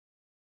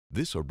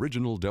This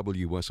original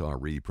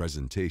WSRE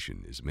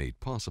presentation is made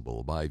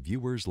possible by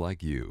viewers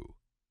like you.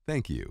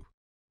 Thank you.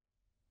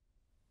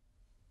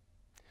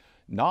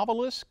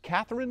 Novelist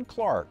Katherine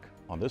Clark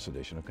on this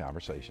edition of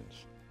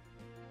Conversations.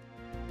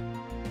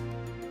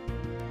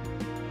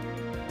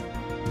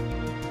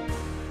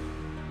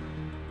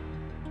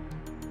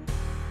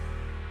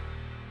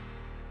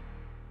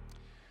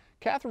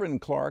 Katherine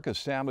Clark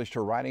established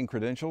her writing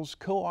credentials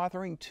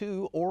co-authoring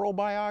 2 oral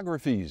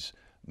biographies,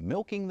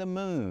 Milking the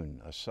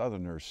Moon, a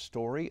Southerner's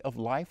story of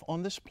life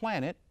on this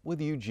planet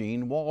with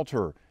Eugene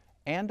Walterand,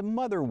 and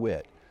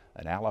Motherwit,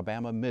 an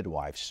Alabama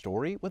midwife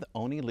story with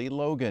Onnie Lee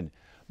Logan.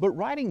 But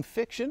writing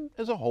fiction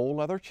is a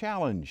whole other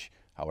challenge.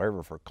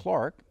 However, for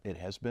Clark, it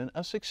has been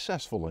a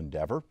successful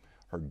endeavor.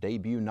 Her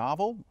debut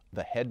novel,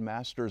 The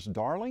Headmaster's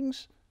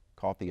Darlings,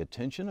 caught the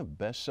attention of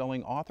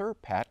best-selling author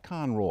Pat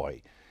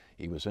Conroy.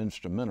 He was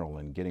instrumental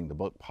in getting the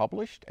book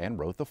published and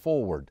wrote the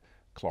foreword.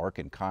 Clark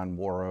and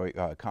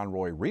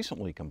Conroy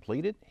recently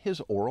completed his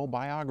oral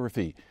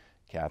biography.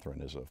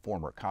 Katherine is a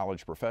former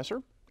college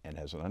professor and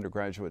has an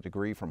undergraduate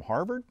degree from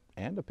Harvard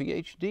and a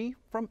PhD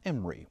from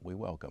Emory. We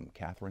welcome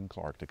Katherine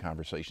Clark to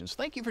Conversations.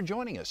 Thank you for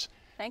joining us.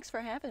 Thanks for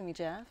having me,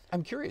 Jeff.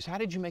 I'm curious, how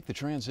did you make the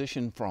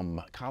transition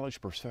from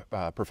college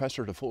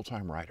professor to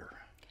full-time writer?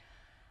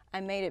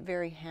 I made it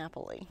very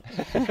happily.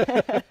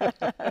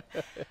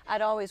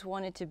 I'd always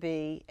wanted to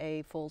be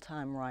a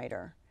full-time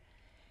writer,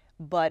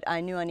 but I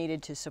knew I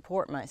needed to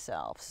support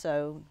myself,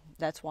 so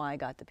that's why I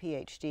got the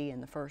PhD in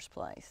the first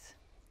place.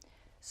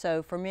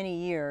 So for many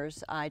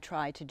years, I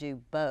tried to do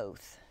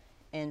both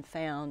and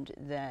found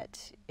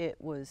that it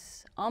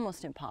was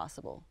almost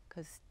impossible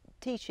because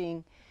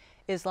teaching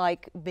is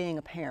like being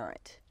a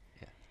parent.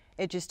 Yeah.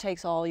 It just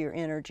takes all your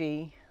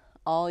energy,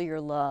 all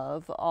your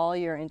love, all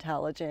your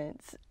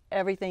intelligence,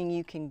 everything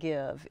you can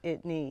give,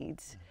 it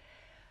needs.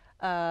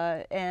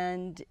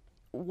 And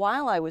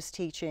while I was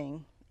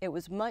teaching, it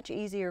was much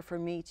easier for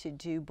me to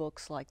do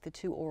books like the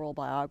 2 oral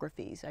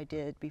biographies I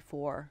did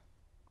before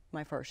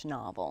my first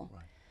novel.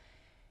 Right.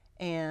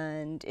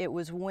 And it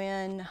was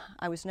when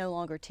I was no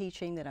longer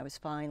teaching that I was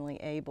finally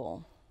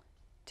able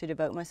to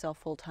devote myself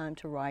full-time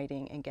to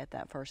writing and get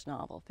that first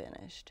novel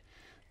finished.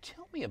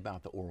 Tell me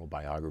about the oral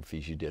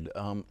biographies you did.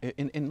 And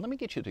let me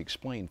get you to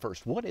explain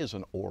first, what is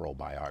an oral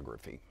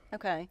biography?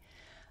 Okay.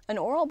 An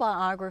oral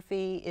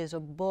biography is a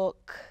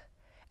book,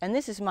 and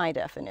this is my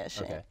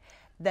definition, okay,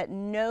 that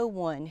no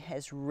one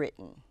has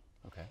written.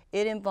 Okay.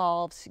 It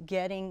involves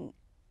getting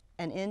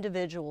an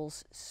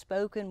individual's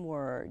spoken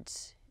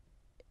words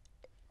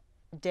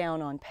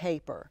down on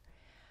paper.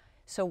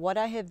 So what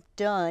I have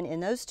done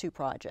in those 2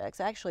 projects,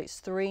 actually it's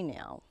 3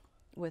 now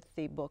with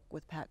the book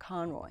with Pat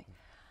Conroy,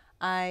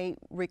 I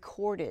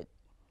recorded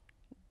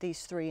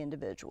these 3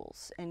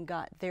 individuals and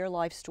got their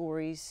life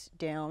stories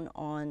down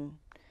on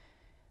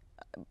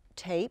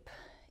tape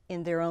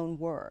in their own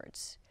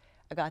words.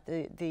 I got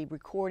the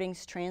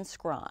recordings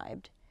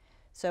transcribed,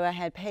 so I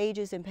had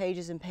pages and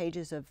pages and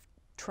pages of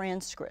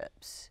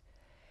transcripts,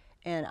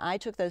 and I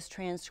took those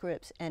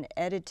transcripts and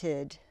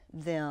edited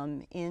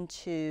them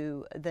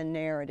into the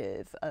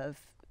narrative of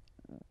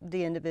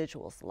the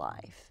individual's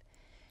life.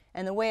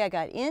 And the way I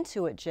got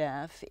into it,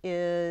 Jeff,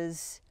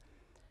 is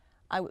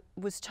I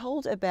was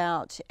told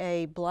about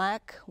a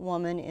black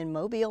woman in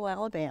Mobile,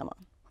 Alabama,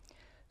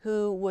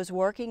 who was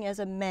working as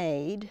a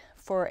maid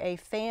for a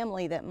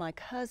family that my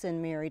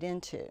cousin married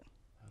into. Okay.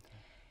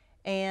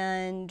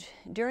 And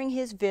during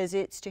his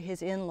visits to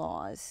his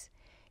in-laws,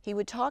 he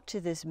would talk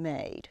to this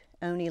maid,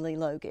 Onnie Lee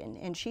Logan,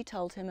 and she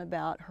told him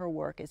about her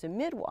work as a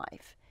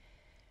midwife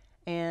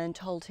and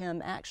told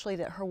him actually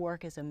that her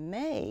work as a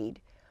maid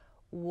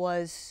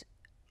was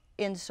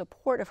in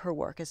support of her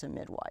work as a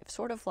midwife,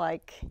 sort of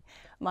like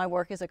my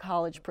work as a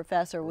college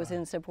professor was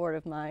in support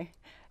of my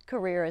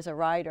career as a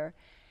writer.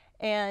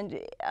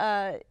 And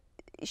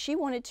she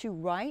wanted to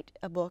write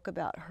a book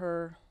about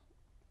her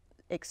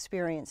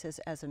experiences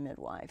as a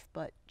midwife,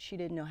 but she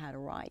didn't know how to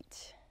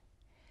write.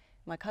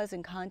 My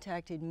cousin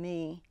contacted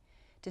me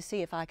to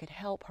see if I could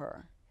help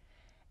her.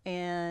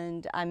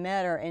 And I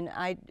met her, and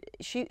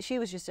she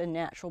was just a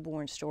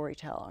natural-born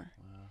storyteller.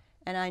 Wow.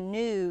 And I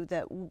knew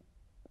that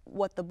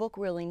what the book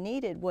really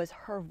needed was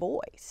her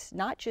voice,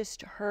 not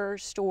just her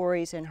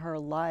stories and her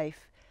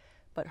life,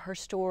 but her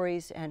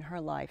stories and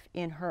her life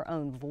in her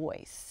own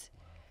voice. Wow.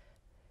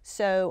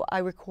 So I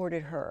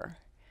recorded her,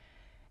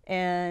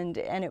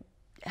 and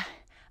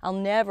I'll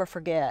never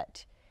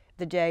forget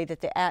the day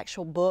that the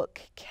actual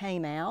book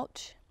came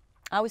out.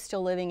 I was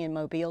still living in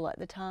Mobile at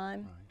the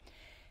time, right,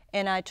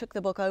 and I took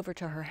the book over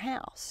to her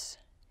house,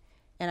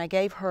 and I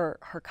gave her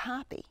her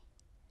copy.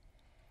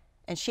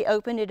 And she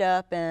opened it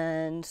up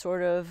and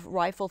sort of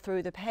rifled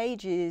through the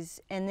pages,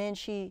 and then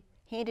she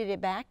handed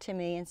it back to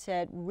me and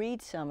said,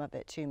 "Read some of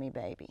it to me,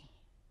 baby."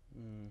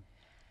 Mm.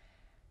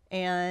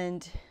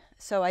 And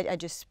so I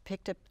just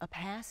picked up a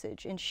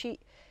passage, and she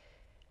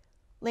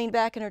leaned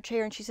back in her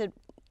chair and she said,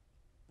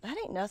 "That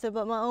ain't nothing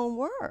but my own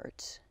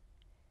words."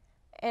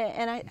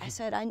 And I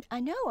said, I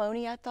know,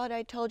 Onnie, I thought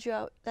I told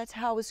you that's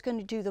how I was going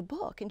to do the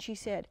book. And she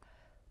said,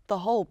 "The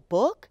whole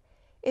book?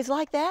 is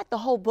like that? The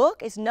whole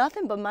book is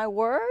nothing but my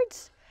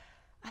words?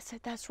 I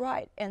said, that's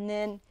right. And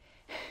then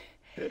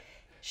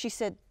she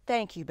said,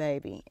 thank you,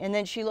 baby. And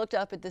then she looked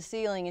up at the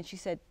ceiling and she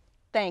said,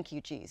 thank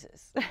you,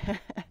 Jesus. Wow.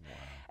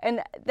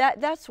 And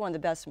that's one of the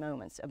best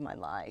moments of my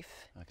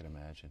life. I can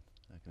imagine.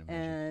 I can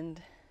imagine.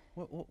 And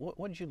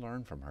what did you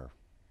learn from her?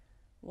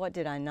 What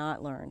did I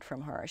not learn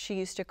from her? She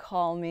used to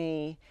call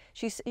me,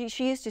 she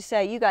used to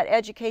say, you got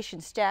education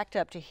stacked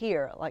up to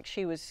here, like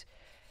she was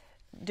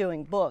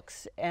doing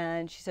books.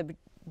 And she said,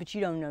 but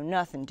you don't know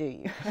nothing, do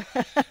you?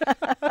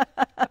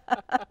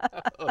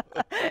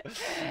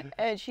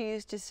 And she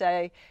used to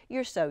say,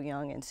 you're so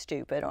young and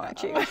stupid,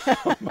 aren't you?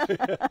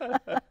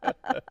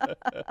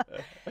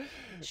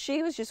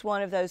 She was just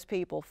one of those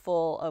people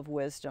full of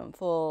wisdom,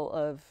 full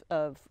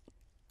of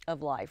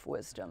life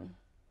wisdom.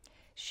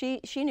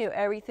 She knew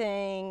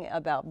everything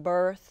about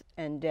birth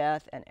and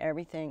death and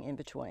everything in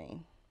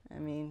between. I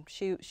mean,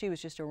 she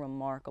was just a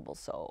remarkable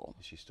soul.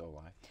 Is she still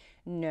alive?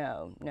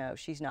 No,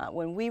 she's not.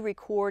 When we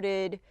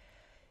recorded,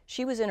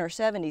 she was in her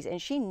 70s,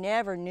 and she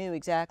never knew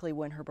exactly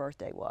when her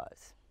birthday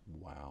was.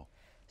 Wow.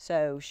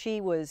 So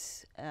she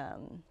was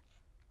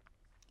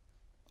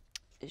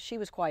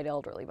quite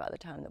elderly by the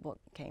time the book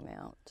came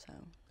out. So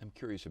I'm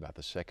curious about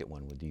the second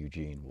one with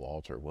Eugene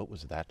Walter. What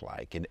was that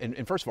like?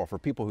 And first of all, for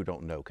people who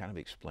don't know, kind of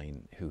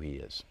explain who he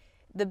is.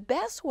 The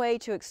best way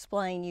to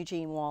explain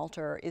Eugene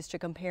Walter is to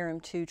compare him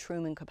to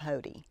Truman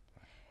Capote.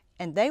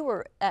 And they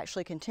were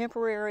actually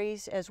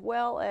contemporaries as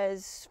well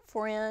as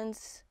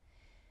friends.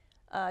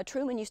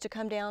 Truman used to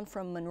come down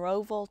from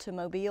Monroeville to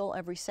Mobile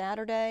every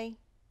Saturday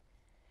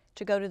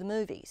to go to the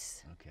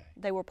movies. Okay.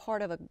 They were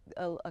part of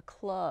a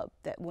club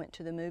that went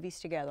to the movies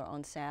together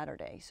on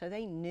Saturday. So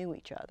they knew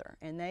each other,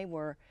 and they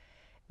were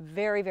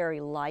very,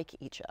 very like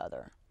each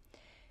other.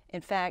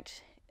 In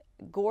fact,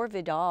 Gore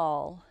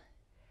Vidal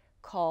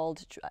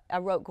I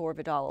wrote Gore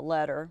Vidal a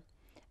letter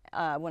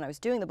when I was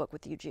doing the book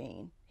with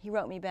Eugene. He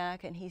wrote me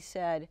back and he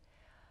said,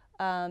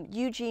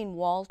 Eugene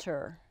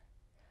Walter,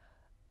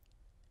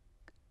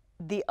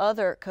 the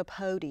other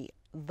Capote,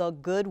 the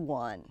good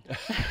one,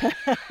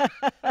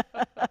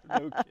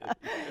 No kidding.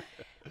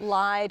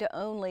 lied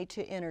only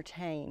to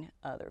entertain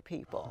other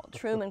people.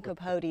 Truman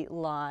Capote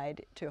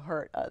lied to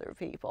hurt other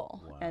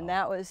people. Wow. And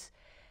that was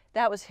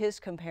his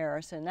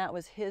comparison. That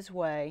was his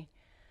way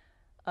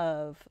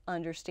of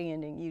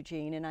understanding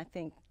Eugene, and I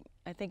think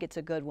it's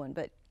a good one.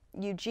 But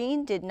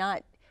Eugene did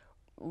not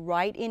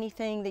write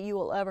anything that you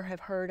will ever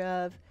have heard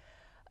of.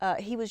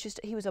 He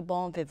was a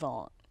bon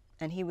vivant,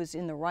 and he was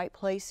in the right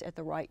place at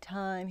the right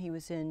time. He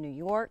was in New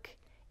York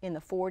in the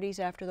 40s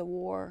after the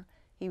war.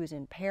 He was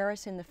in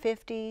Paris in the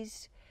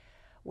 50s,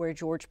 where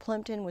George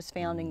Plimpton was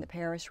founding the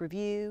Paris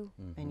Review,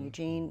 and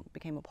Eugene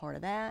became a part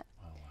of that.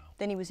 Oh, wow.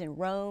 Then he was in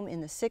Rome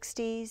in the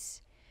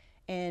 60s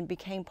and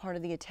became part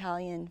of the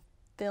Italian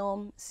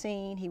film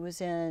scene. He was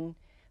in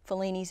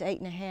Fellini's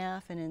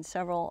 8½, and in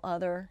several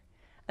other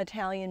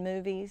Italian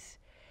movies.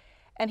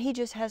 And he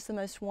just has the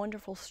most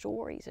wonderful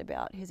stories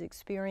about his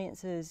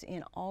experiences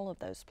in all of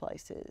those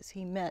places.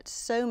 He met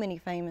so many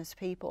famous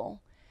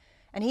people,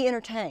 and he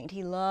entertained.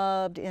 He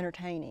loved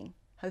entertaining,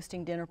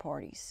 hosting dinner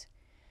parties.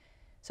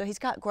 So he's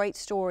got great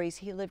stories.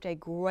 He lived a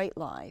great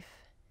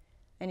life,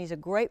 and he's a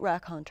great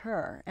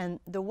raconteur. And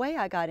the way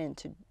I got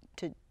into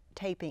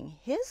taping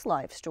his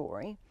life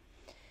story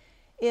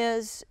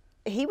is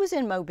he was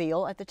in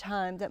Mobile at the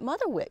time that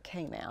Motherwit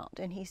came out,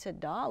 and he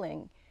said,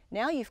 darling,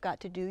 now you've got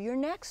to do your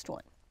next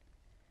one.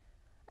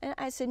 And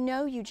I said,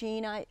 no,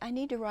 Eugene, I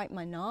need to write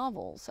my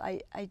novels.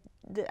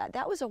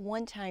 That was a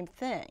one-time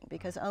thing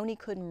because Onnie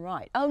couldn't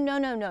write. Oh,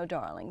 no,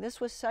 darling,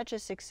 this was such a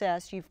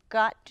success, you've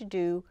got to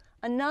do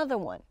another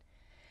one.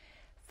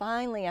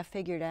 Finally, I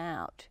figured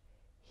out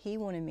he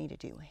wanted me to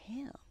do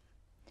him.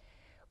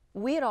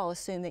 We had all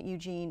assumed that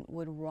Eugene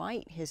would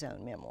write his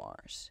own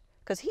memoirs,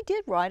 because he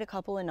did write a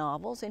couple of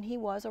novels and he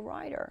was a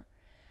writer.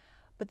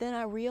 But then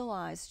I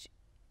realized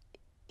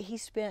he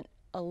spent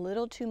a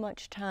little too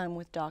much time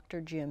with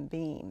Dr. Jim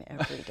Beam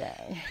every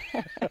day.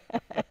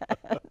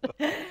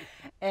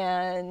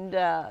 And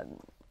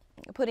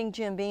putting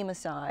Jim Beam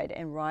aside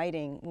and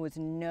writing was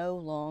no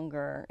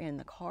longer in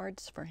the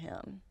cards for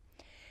him.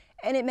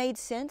 And it made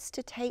sense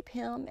to tape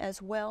him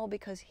as well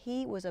because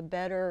he was a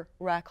better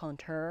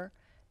raconteur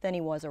than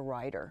he was a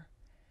writer.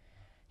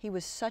 He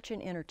was such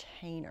an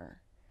entertainer,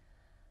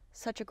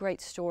 such a great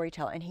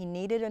storyteller, and he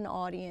needed an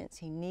audience.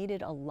 He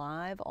needed a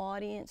live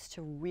audience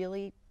to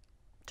really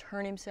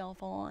turn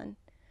himself on.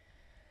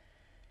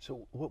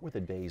 So what were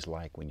the days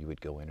like when you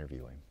would go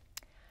interview him?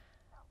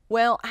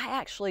 Well, I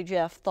actually,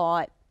 Jeff,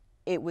 thought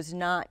it was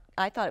not,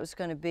 I thought it was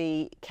going to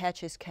be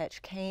catch as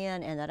catch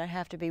can, and that I'd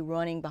have to be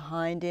running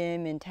behind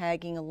him and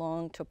tagging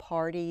along to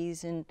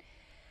parties. And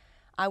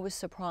I was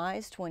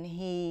surprised when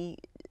he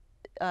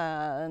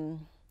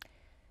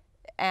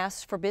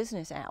asked for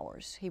business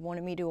hours. He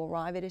wanted me to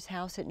arrive at his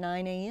house at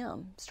 9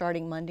 a.m.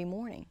 starting Monday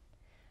morning.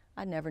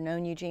 I'd never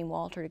known Eugene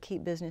Walter to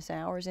keep business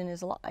hours in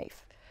his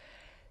life.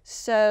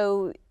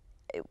 So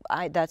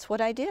that's what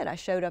I did. I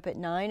showed up at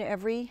 9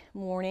 every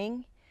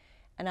morning.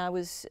 and I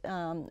was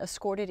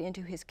escorted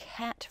into his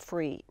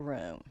cat-free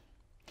room.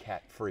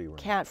 Cat-free room.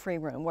 Cat-free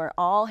room, where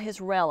all his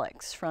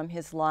relics from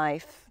his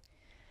life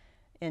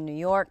in New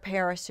York,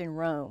 Paris, and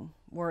Rome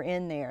were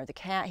in there. The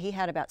cat, he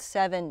had about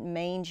 7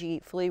 mangy,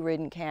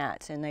 flea-ridden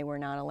cats, and they were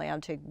not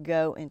allowed to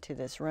go into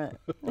this room.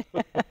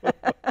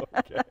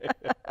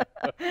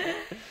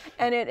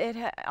 And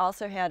it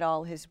also had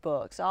all his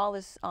books, all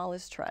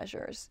his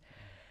treasures.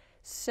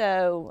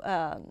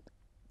 So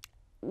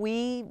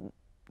we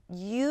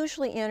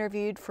usually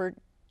interviewed for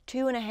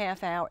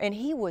 2.5 hours, and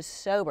he was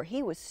sober.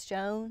 He was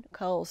stone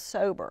cold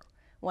sober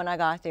when I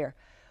got there,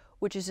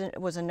 which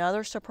was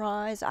another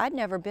surprise. I'd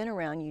never been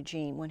around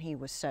Eugene when he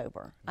was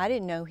sober. I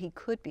didn't know he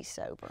could be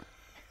sober.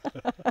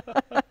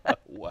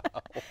 Wow.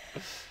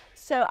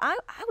 So I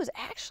was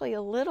actually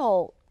a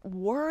little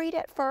worried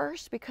at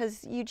first,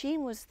 because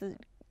Eugene was the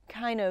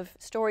kind of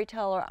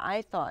storyteller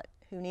I thought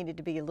who needed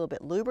to be a little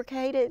bit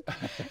lubricated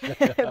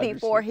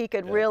before he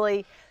could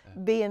really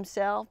be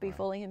himself, be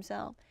fully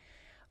himself.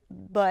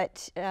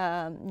 But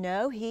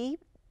no, he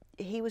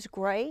was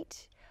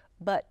great.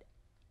 But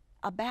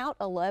about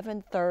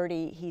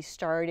 11:30, he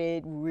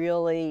started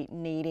really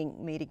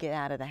needing me to get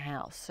out of the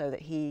house so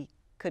that he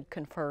could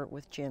confer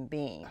with Jim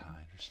Beam. I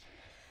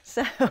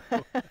understand.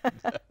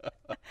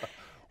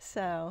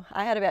 So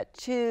I had about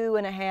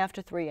 2.5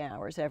 to 3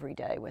 hours every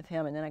day with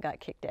him, and then I got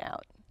kicked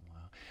out.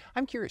 Wow.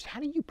 I'm curious, how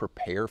do you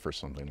prepare for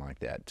something like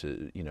that?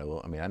 To, you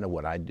know, I mean, I know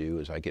what I do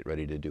is I get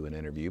ready to do an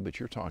interview, but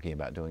you're talking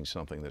about doing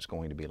something that's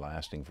going to be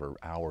lasting for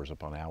hours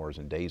upon hours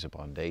and days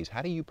upon days.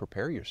 How do you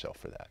prepare yourself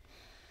for that?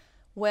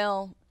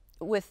 Well,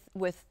 with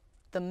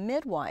the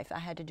Midwife, I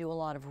had to do a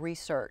lot of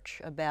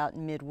research about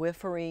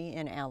midwifery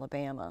in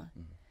Alabama.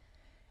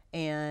 Mm-hmm.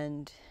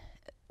 And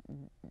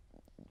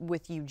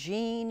with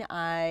Eugene,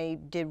 I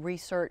did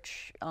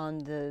research on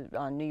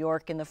New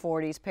York in the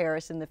 40s,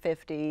 Paris in the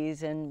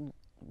 50s, and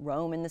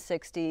Rome in the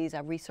 60s.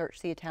 I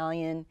researched the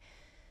Italian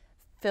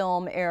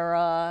film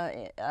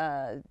era.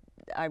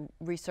 I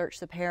researched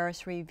the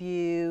Paris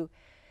Review.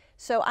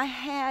 So I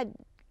had,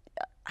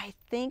 I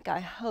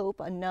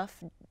hope,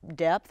 enough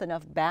depth,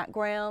 enough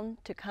background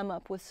to come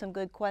up with some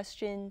good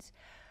questions.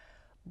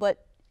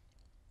 But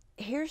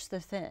here's the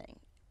thing.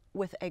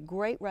 With a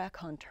great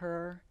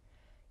raconteur,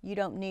 you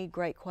don't need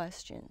great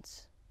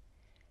questions.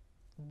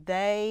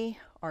 They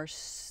are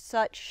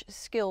such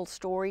skilled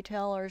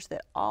storytellers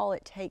that all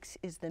it takes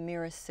is the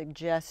merest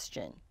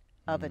suggestion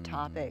of a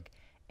topic,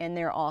 and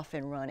they're off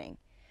and running.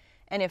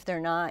 And if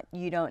they're not,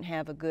 you don't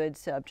have a good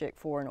subject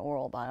for an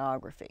oral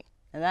biography.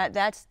 And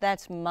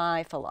that's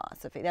my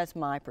philosophy. That's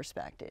my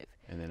perspective.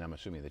 And then I'm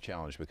assuming the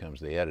challenge becomes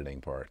the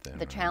editing part then.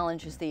 The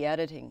challenge is the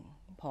editing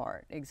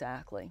part,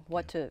 exactly.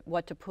 What to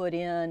put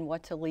in,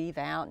 what to leave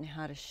out, and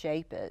how to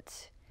shape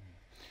it.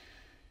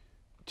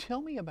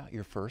 Tell me about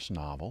your first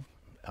novel,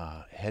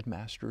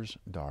 Headmaster's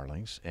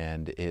Darlings,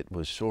 and it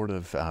was sort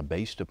of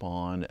based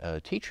upon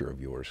a teacher of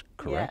yours,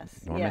 correct?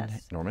 Yes,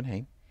 yes. Norman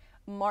Haim.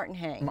 Martin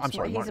Haim. I'm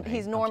sorry,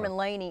 he's Norman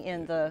Laney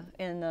in the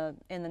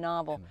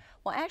novel.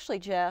 Well, actually,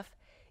 Jeff,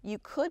 you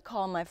could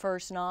call my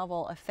first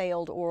novel a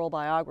failed oral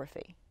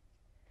biography,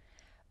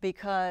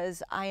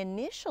 because I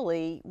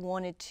initially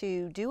wanted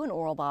to do an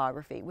oral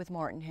biography with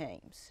Martin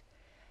Haim's.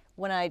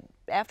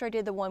 After I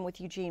did the one with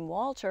Eugene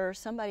Walter,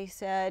 somebody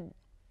said,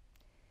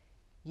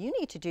 you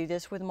need to do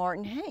this with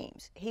Martin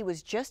Haim's. He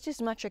was just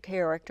as much a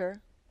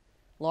character,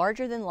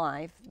 larger than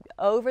life,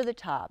 over the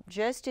top,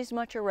 just as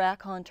much a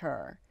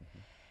raconteur. Mm-hmm.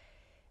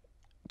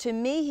 To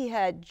me, he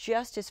had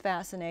just as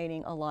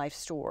fascinating a life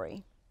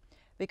story,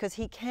 because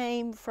he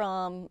came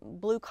from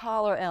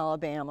blue-collar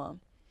Alabama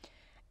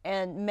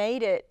and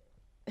made it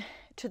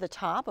to the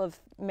top of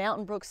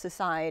Mountain Brook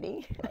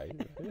society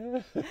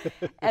right.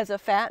 as a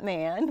fat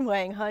man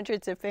weighing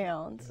hundreds of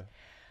pounds.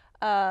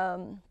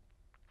 And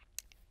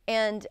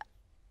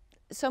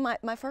so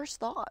my first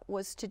thought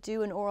was to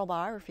do an oral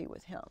biography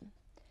with him.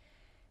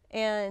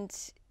 And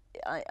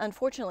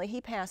unfortunately,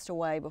 he passed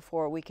away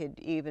before we could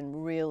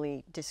even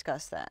really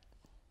discuss that.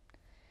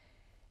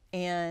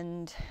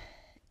 And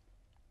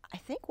I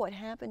think what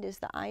happened is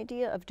the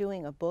idea of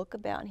doing a book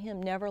about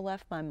him never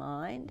left my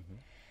mind. Mm-hmm.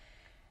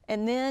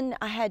 And then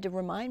I had to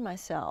remind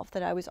myself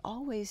that I was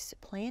always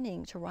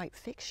planning to write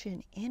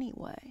fiction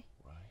anyway.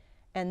 Right.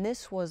 And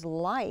this was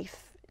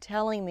life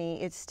telling me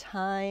it's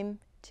time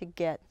to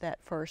get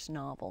that first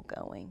novel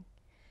going.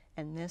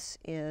 And this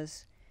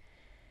is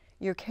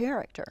your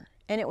character.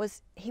 And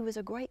he was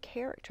a great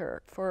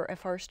character for a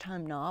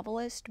first-time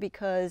novelist,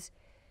 because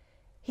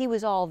he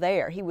was all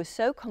there. He was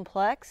so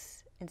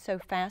complex and so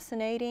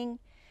fascinating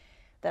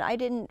that I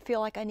didn't feel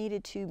like I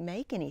needed to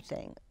make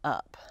anything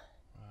up.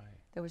 Right.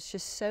 There was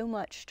just so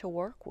much to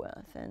work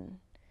with. And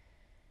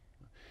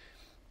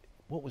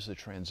what was the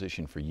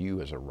transition for you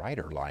as a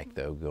writer like,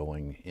 though,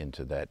 going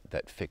into that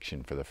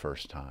fiction for the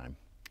first time?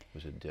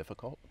 Was it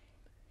difficult?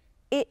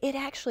 It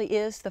actually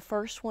is. The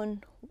first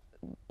one,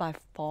 by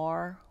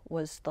far,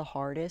 was the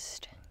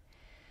hardest.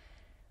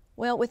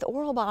 Well, with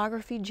oral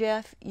biography,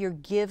 Jeff, you're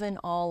given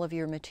all of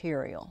your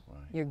material. Right.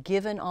 You're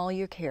given all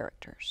your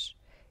characters.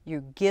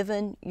 You're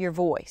given your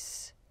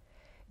voice.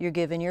 You're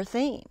given your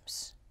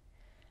themes.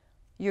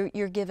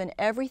 You're given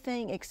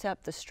everything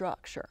except the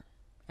structure.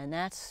 And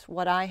that's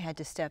what I had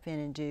to step in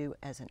and do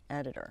as an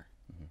editor.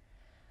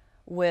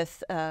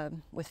 Mm-hmm.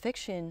 With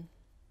fiction,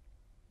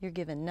 you're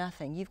given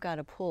nothing. You've got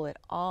to pull it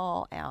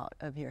all out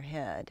of your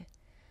head.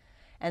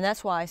 And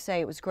that's why I say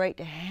it was great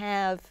to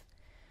have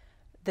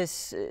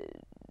this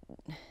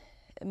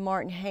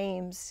Martin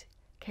Hames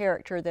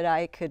character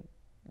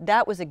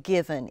that was a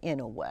given in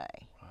a way.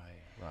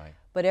 Right.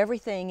 But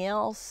everything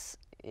else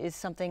is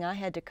something I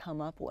had to come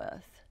up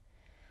with.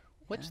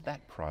 What's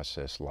that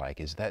process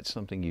like? Is that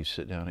something you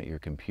sit down at your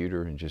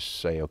computer and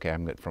just say, okay,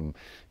 I'm going from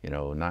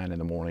 9 in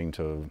the morning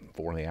to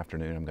 4 in the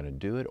afternoon, I'm going to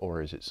do it?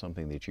 Or is it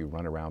something that you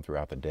run around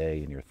throughout the day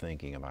and you're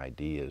thinking of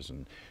ideas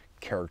and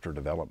character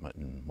development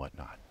and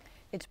whatnot?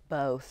 It's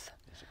both.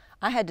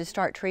 I had to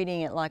start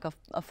treating it like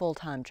a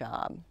full-time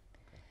job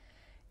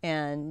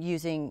and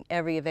using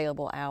every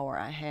available hour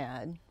I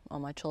had while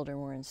my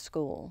children were in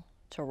school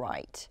to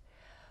write.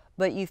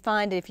 But you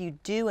find if you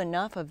do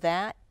enough of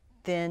that,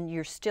 then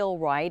you're still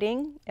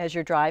writing as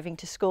you're driving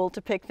to school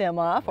to pick them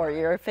up, or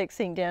you're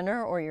fixing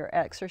dinner, or you're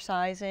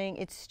exercising.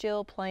 It's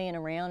still playing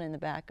around in the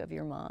back of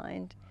your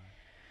mind.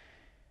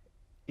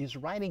 Is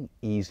writing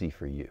easy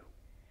for you?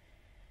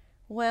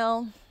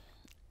 Well,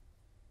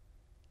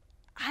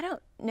 I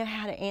don't know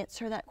how to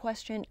answer that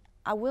question.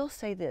 I will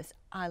say this,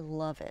 I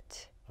love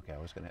it. Okay,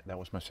 that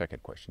was my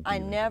second question. I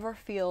never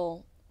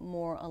feel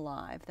more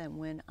alive than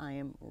when I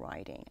am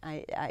writing.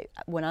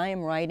 When I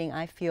am writing,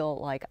 I feel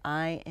like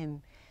I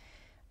am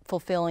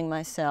fulfilling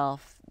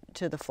myself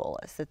to the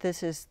fullest, that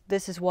this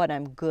is what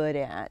I'm good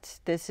at,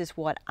 this is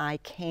what I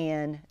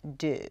can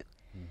do.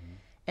 Mm-hmm.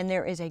 And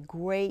there is a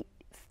great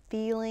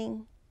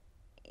feeling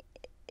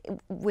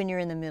when you're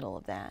in the middle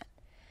of that.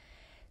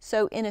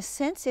 So in a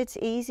sense it's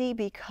easy,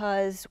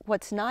 because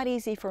what's not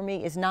easy for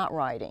me is not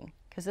writing,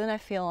 because then I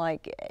feel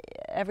like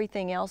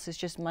everything else is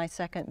just my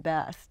second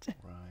best.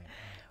 Right.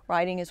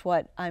 Writing is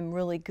what I'm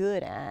really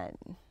good at,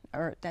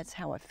 or that's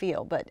how I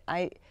feel. But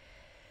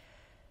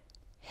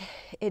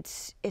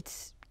it's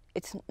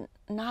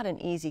not an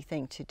easy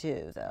thing to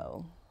do,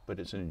 though. But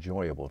it's an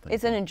enjoyable thing.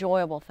 It's an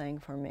enjoyable thing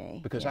for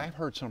me. Because I've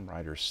heard some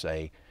writers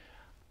say,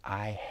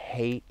 I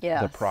hate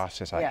the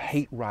process. I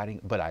hate writing,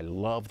 but I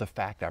love the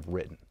fact I've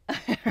written.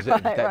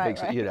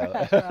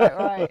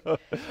 Right.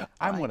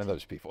 I'm one of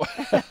those people.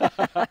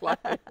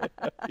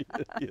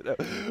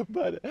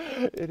 But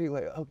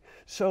anyway,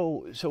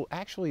 so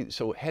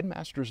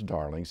Headmaster's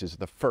Darlings is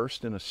the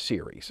first in a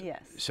series.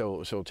 Yes.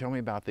 So tell me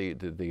about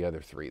the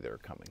other three that are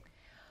coming.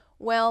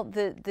 Well,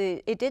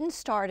 it didn't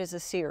start as a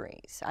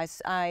series.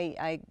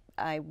 I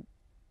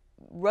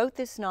wrote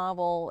this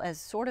novel as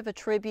sort of a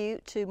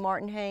tribute to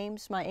Martin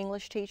Hames, my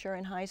English teacher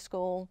in high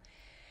school.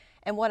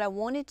 And what I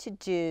wanted to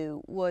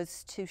do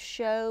was to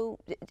show,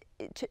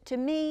 to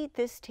me,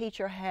 this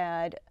teacher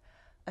had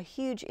a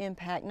huge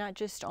impact, not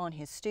just on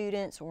his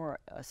students or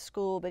a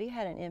school, but he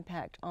had an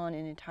impact on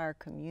an entire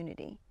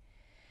community.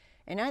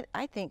 And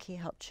I think he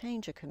helped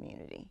change a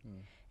community.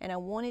 Mm. And I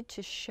wanted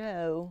to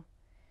show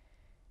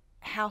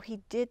how he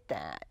did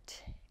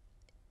that.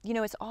 You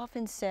know, it's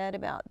often said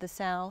about the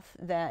South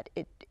that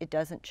it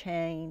doesn't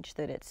change,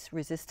 that it's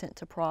resistant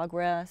to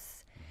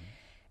progress. Mm-hmm.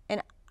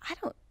 And I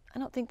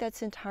don't think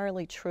that's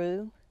entirely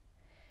true.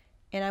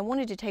 And I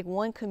wanted to take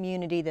one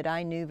community that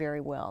I knew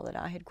very well, that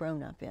I had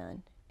grown up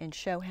in, and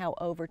show how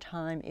over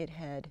time it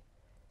had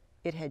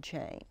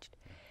changed.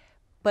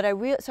 But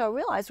so I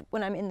realized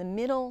when I'm in the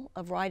middle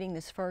of writing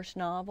this first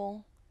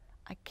novel,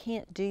 I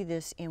can't do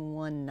this in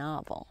one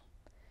novel.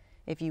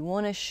 If you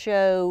want to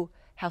show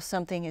how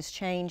something has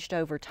changed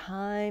over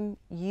time,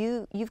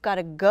 you've got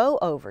to go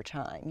over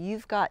time.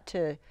 You've got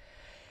to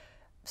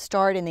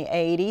start in the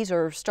 80s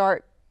or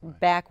start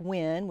back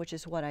when, which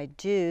is what I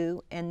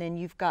do, and then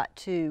you've got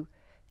to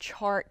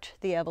chart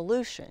the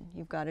evolution.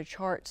 You've got to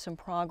chart some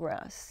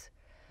progress.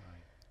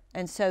 Right.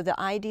 And so the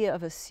idea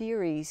of a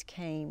series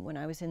came when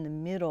I was in the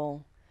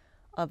middle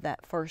of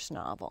that first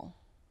novel.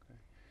 Okay.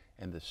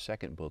 And the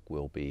second book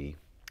will be?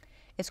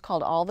 It's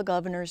called All the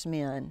Governor's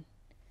Men.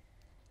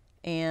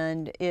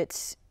 And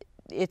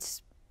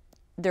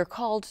they're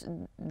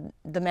called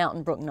the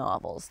Mountain Brook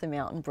novels, the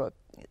Mountain Brook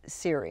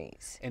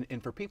series.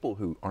 And for people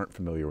who aren't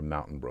familiar with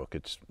Mountain Brook,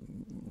 it's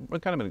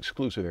kind of an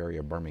exclusive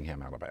area of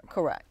Birmingham, Alabama.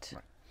 Correct.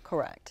 Right.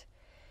 Correct.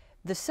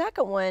 The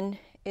second one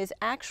is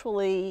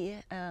actually,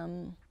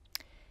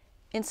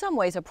 in some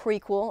ways, a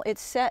prequel.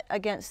 It's set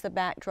against the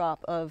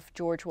backdrop of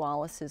George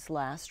Wallace's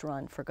last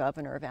run for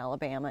governor of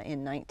Alabama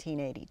in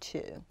 1982.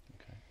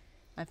 Okay.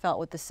 I felt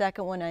with the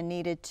second one I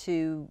needed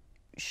to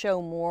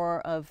show more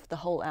of the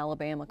whole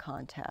Alabama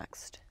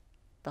context,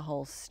 the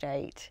whole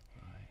state.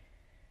 Right.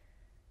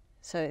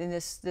 So in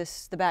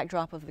the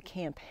backdrop of the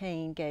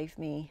campaign gave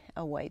me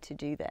a way to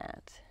do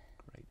that.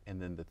 Great.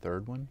 And then the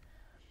third one?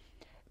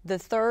 The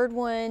third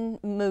one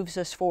moves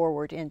us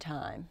forward in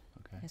time.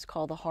 Okay. It's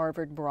called The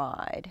Harvard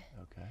Bride.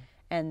 Okay.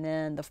 And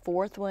then the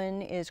fourth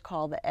one is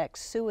called The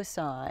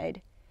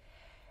Ex-Suicide,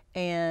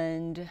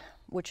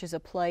 which is a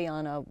play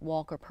on a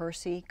Walker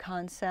Percy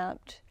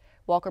concept,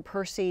 Walker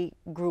Percy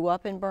grew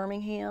up in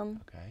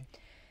Birmingham. Okay.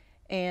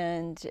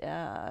 And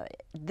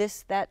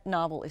that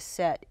novel is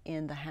set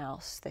in the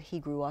house that he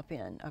grew up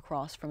in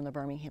across from the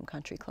Birmingham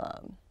Country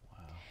Club.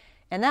 Wow.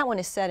 And that one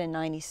is set in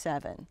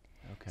 '97.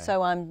 Okay.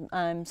 So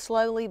I'm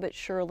slowly but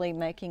surely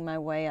making my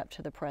way up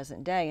to the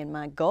present day, and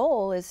my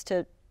goal is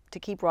to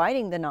keep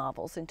writing the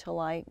novels until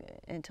I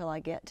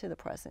get to the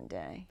present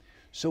day.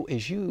 So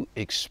as you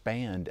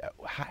expand,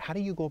 how do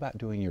you go about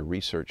doing your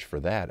research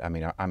for that? I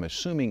mean, I'm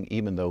assuming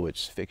even though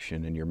it's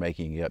fiction and you're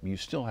making it up, you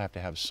still have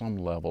to have some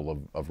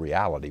level of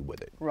reality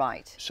with it.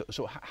 Right.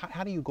 So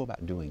how do you go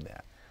about doing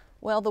that?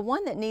 Well, the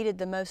one that needed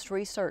the most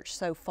research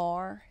so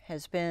far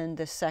has been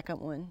the second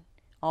one,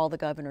 All the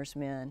Governor's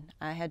Men.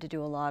 I had to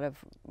do a lot of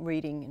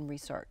reading and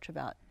research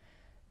about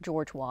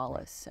George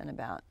Wallace and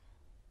about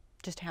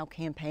just how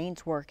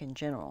campaigns work in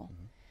general.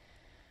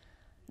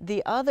 Mm-hmm.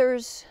 The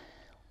others,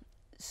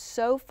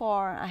 so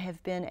far, I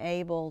have been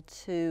able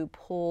to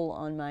pull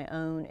on my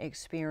own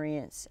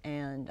experience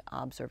and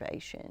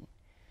observation.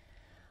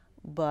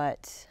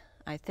 But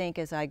I think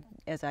as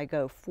I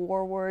go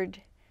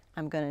forward,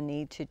 I'm going to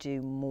need to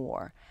do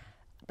more.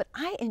 But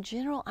in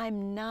general,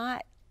 I'm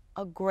not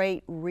a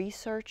great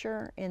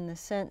researcher in the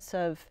sense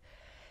of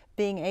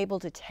being able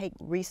to take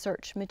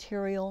research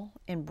material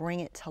and bring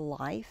it to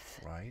life.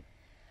 Right.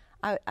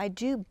 I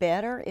do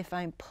better if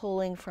I'm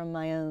pulling from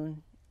my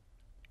own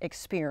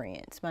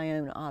experience, my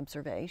own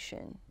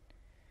observation.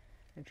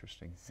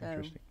 Interesting. So,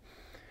 interesting.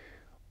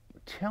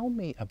 Tell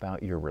me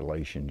about your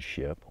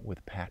relationship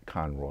with Pat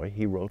Conroy.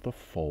 He wrote the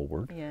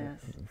foreword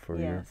for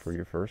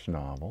your first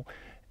novel,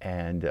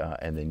 and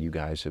then you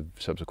guys have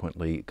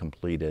subsequently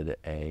completed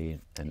an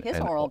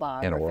oral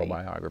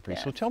biography.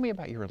 Yes. So tell me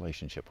about your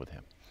relationship with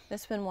him.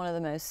 It's been one of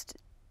the most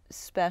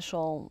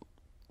special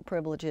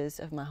privileges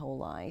of my whole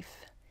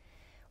life.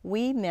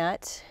 We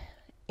met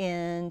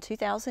in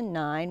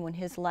 2009 when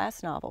his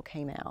last novel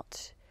came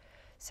out,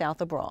 South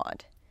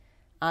Abroad.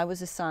 I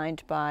was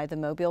assigned by the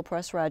Mobile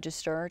Press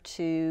Register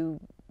to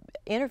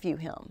interview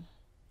him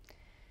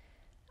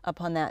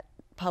upon that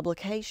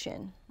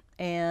publication.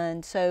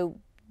 And so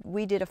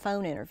we did a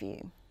phone interview.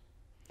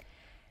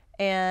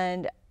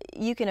 And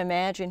you can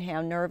imagine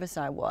how nervous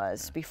I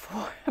was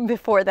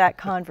before that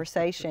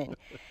conversation.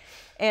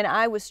 And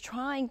I was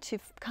trying to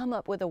come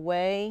up with a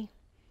way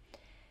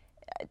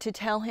to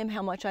tell him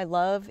how much I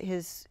love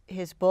his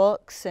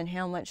books and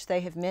how much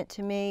they have meant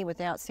to me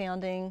without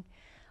sounding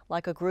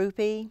like a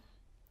groupie.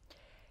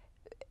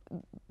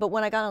 But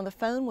when I got on the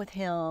phone with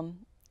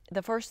him,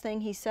 the first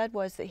thing he said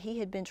was that he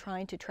had been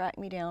trying to track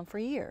me down for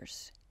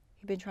years.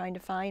 He'd been trying to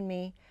find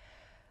me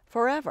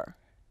forever.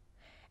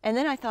 And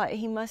then I thought,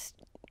 he must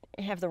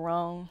have the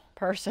wrong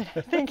person.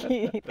 I think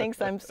he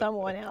thinks I'm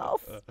someone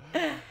else.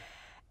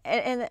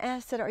 And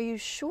I said, are you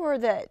sure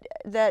that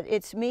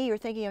it's me you're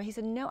thinking of? He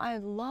said, no, I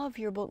love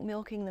your book,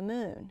 Milking the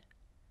Moon.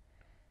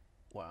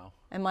 Wow.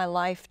 And my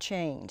life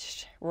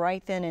changed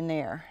right then and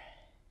there.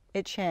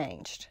 It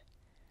changed.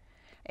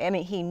 I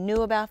mean, he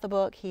knew about the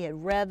book, he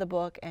had read the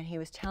book, and he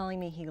was telling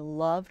me he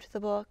loved the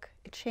book.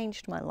 It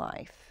changed my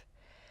life.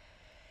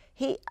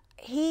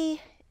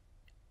 He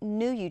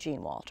knew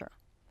Eugene Walter.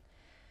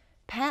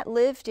 Pat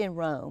lived in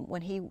Rome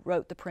when he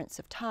wrote The Prince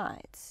of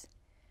Tides,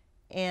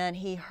 and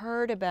he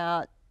heard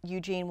about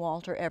Eugene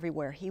Walter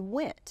everywhere he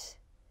went.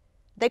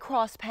 They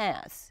crossed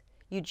paths.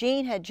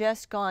 Eugene had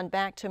just gone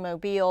back to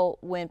Mobile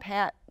when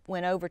Pat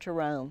went over to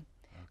Rome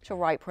to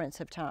write Prince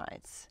of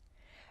Tides.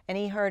 And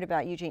he heard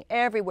about Eugene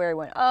everywhere he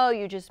went. Oh,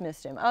 you just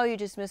missed him. Oh, you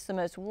just missed the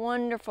most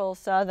wonderful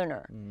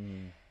Southerner.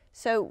 Mm.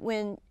 So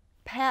when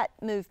Pat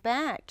moved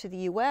back to the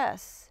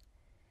U.S.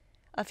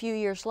 a few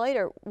years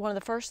later, one of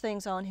the first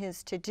things on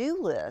his to-do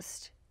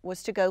list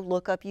was to go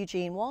look up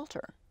Eugene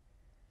Walter.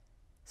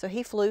 So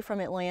he flew from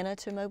Atlanta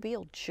to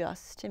Mobile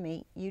just to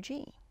meet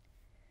Eugene.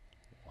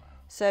 Wow.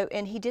 So,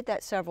 and he did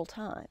that several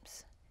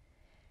times.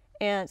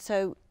 And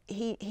so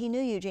he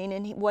knew Eugene,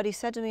 and what he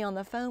said to me on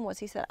the phone was,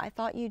 he said, I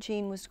thought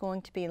Eugene was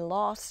going to be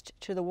lost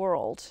to the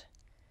world,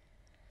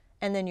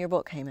 and then your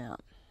book came out.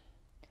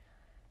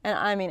 And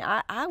I mean,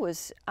 I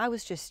was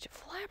just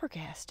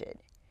flabbergasted.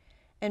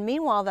 And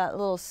meanwhile, that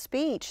little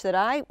speech that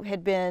I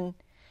had been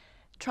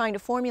trying to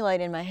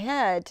formulate in my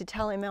head to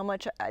tell him how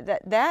much,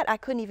 that I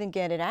couldn't even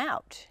get it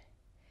out.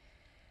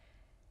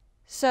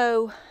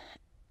 So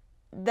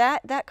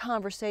that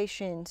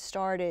conversation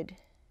started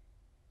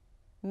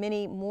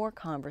many more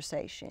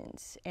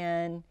conversations.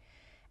 And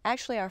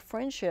actually our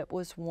friendship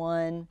was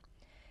one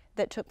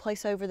that took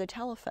place over the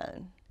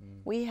telephone.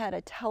 Mm. We had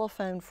a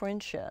telephone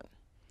friendship.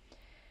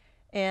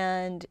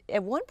 And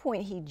at one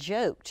point he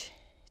joked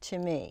to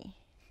me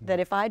that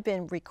if I'd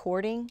been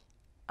recording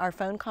our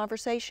phone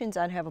conversations,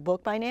 I'd have a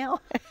book by now.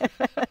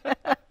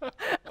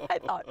 I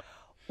thought,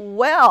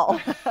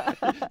 well.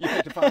 You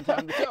had to find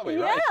time to tell me,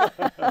 right?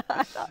 Yeah.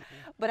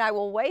 But I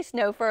will waste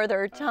no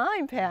further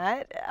time,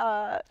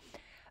 Pat.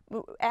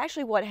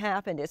 Actually, what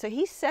happened is, so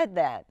he said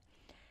that,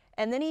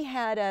 and then he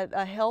had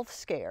a health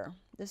scare.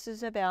 This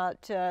is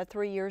about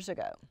 3 years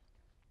ago.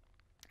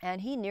 And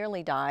he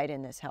nearly died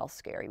in this health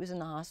scare. He was in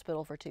the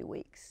hospital for 2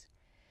 weeks.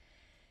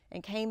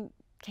 and came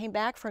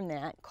back from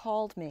that,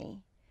 called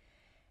me,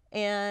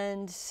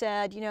 and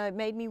said, you know, it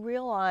made me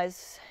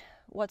realize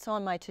what's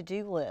on my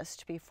to-do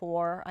list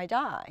before I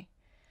die.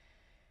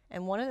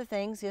 And one of the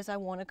things is I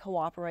want to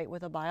cooperate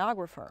with a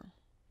biographer.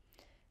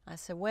 I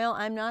said, well,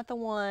 I'm not the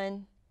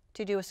one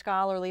to do a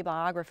scholarly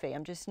biography.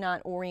 I'm just not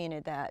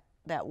oriented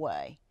that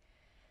way.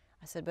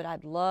 I said, but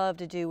I'd love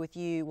to do with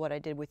you what I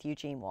did with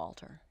Eugene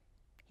Walter.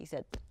 He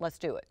said, let's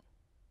do it.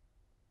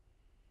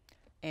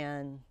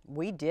 And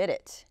we did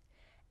it.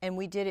 And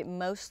we did it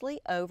mostly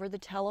over the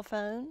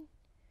telephone,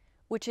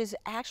 which is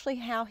actually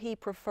how he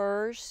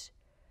prefers.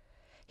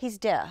 He's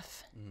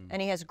deaf,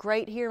 and he has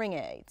great hearing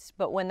aids.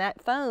 But when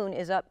that phone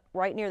is up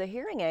right near the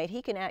hearing aid,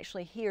 he can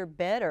actually hear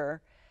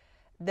better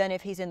than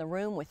if he's in the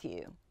room with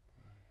you.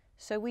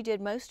 So we did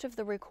most of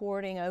the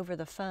recording over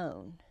the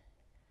phone,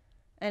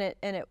 and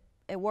it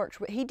worked.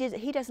 He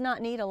does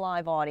not need a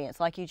live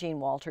audience like Eugene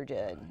Walter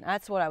did.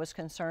 That's what I was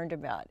concerned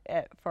about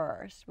at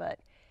first, but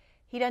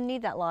he doesn't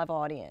need that live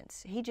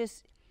audience.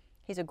 He's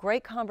a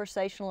great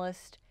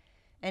conversationalist,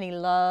 and he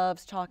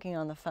loves talking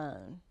on the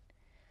phone.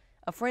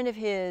 A friend of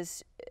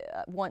his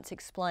once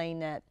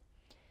explained that,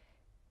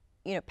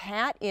 you know,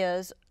 Pat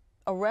is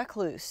a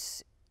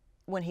recluse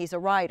when he's a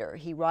writer.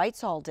 He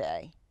writes all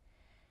day,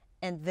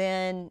 and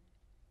then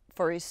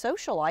for his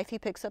social life, he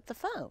picks up the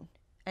phone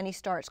and he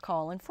starts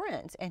calling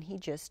friends, and he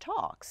just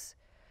talks.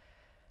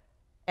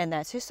 And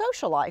that's his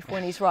social life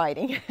when he's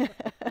writing.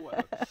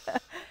 Well,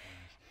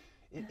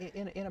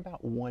 in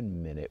about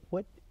 1 minute,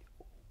 what's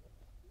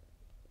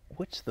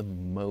the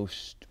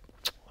most,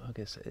 I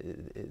guess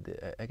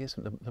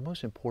the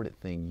most important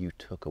thing you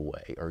took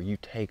away, or you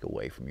take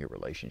away from your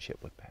relationship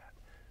with Pat?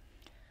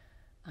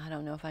 I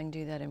don't know if I can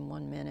do that in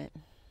 1 minute.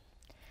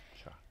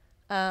 Sure.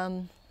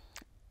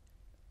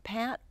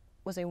 Pat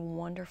was a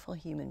wonderful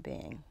human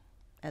being,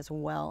 as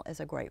well as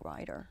a great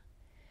writer.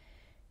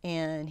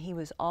 And he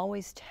was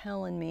always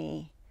telling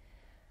me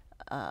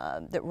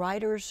that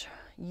writers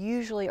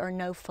usually are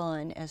no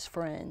fun as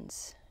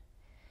friends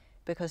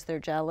because they're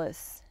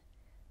jealous,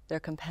 they're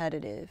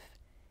competitive,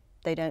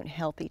 they don't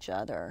help each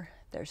other.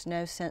 There's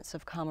no sense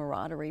of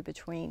camaraderie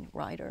between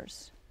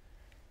writers.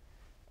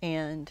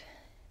 And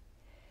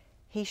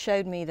he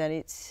showed me that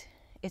it's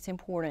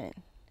important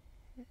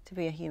to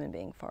be a human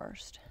being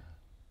first.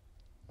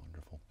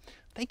 Wonderful.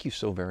 Thank you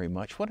so very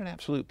much. What an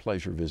absolute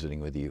pleasure visiting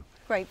with you.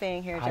 Great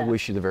being here, Jeff. I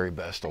wish you the very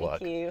best of luck.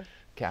 Thank you.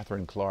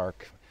 Katherine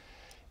Clark.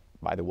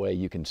 By the way,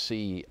 you can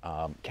see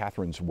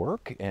Katherine's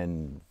work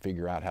and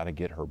figure out how to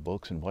get her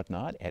books and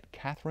whatnot at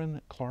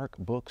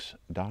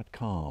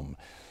katherineclarkbooks.com.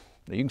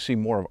 Now, you can see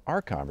more of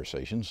our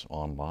conversations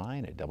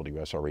online at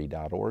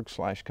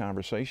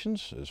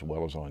wsre.org/conversations, as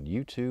well as on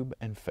YouTube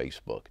and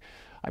Facebook.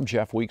 I'm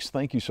Jeff Weeks.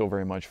 Thank you so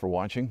very much for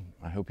watching.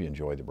 I hope you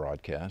enjoyed the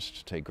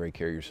broadcast. Take great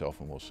care of yourself,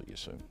 and we'll see you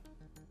soon.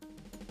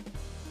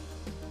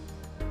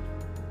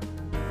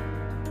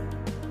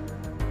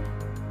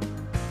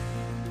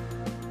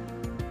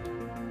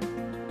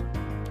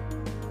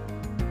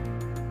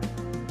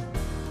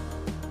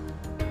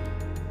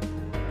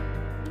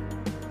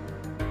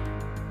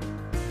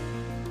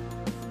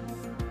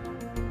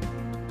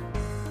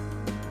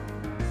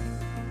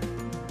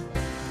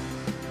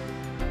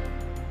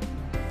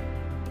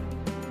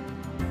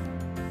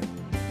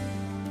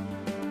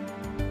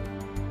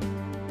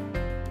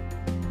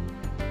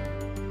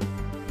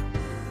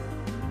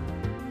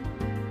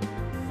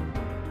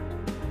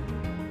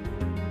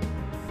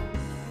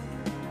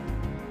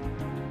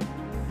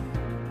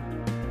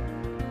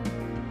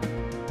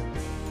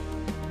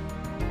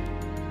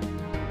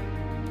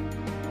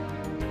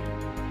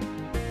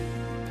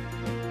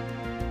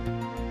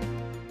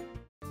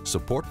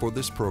 Support for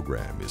this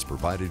program is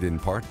provided in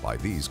part by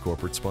these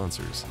corporate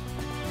sponsors.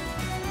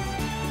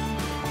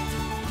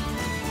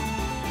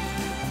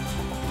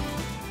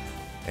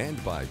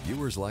 And by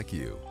viewers like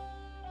you.